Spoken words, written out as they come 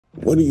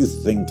What do you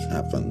think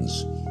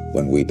happens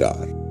when we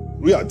die?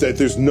 Yeah,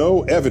 there's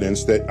no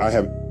evidence that I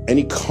have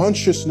any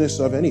consciousness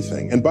of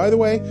anything. And by the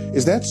way,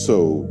 is that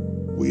so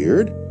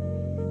weird?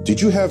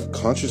 Did you have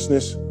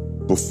consciousness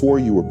before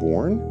you were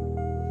born?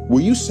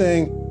 Were you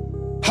saying,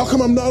 how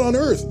come I'm not on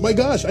Earth? My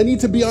gosh, I need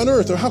to be on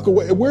Earth. Or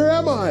where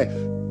am I?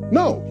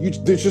 No,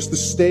 there's just the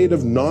state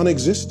of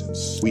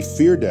non-existence. We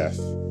fear death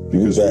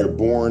because we're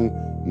born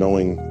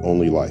knowing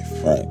only life.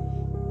 Right.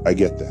 I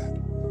get that.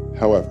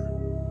 However,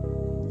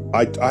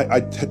 I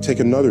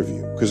take another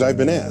view, because I've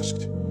been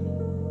asked,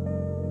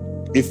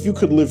 if you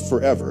could live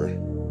forever,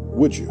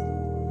 would you?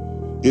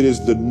 It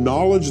is the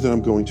knowledge that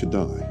I'm going to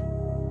die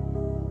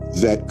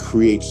that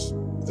creates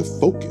the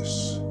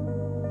focus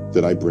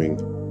that I bring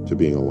to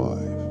being alive.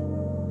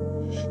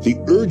 The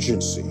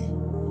urgency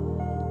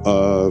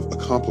of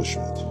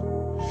accomplishment,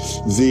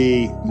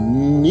 the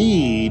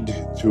need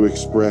to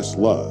express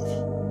love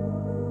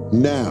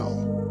now,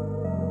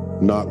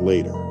 not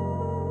later.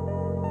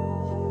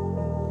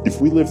 If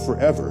we live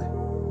forever,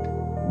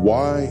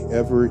 why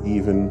ever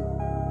even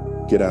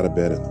get out of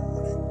bed in the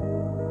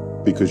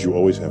morning? Because you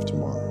always have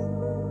tomorrow.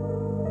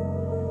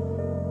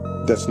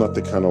 That's not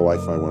the kind of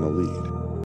life I want to lead.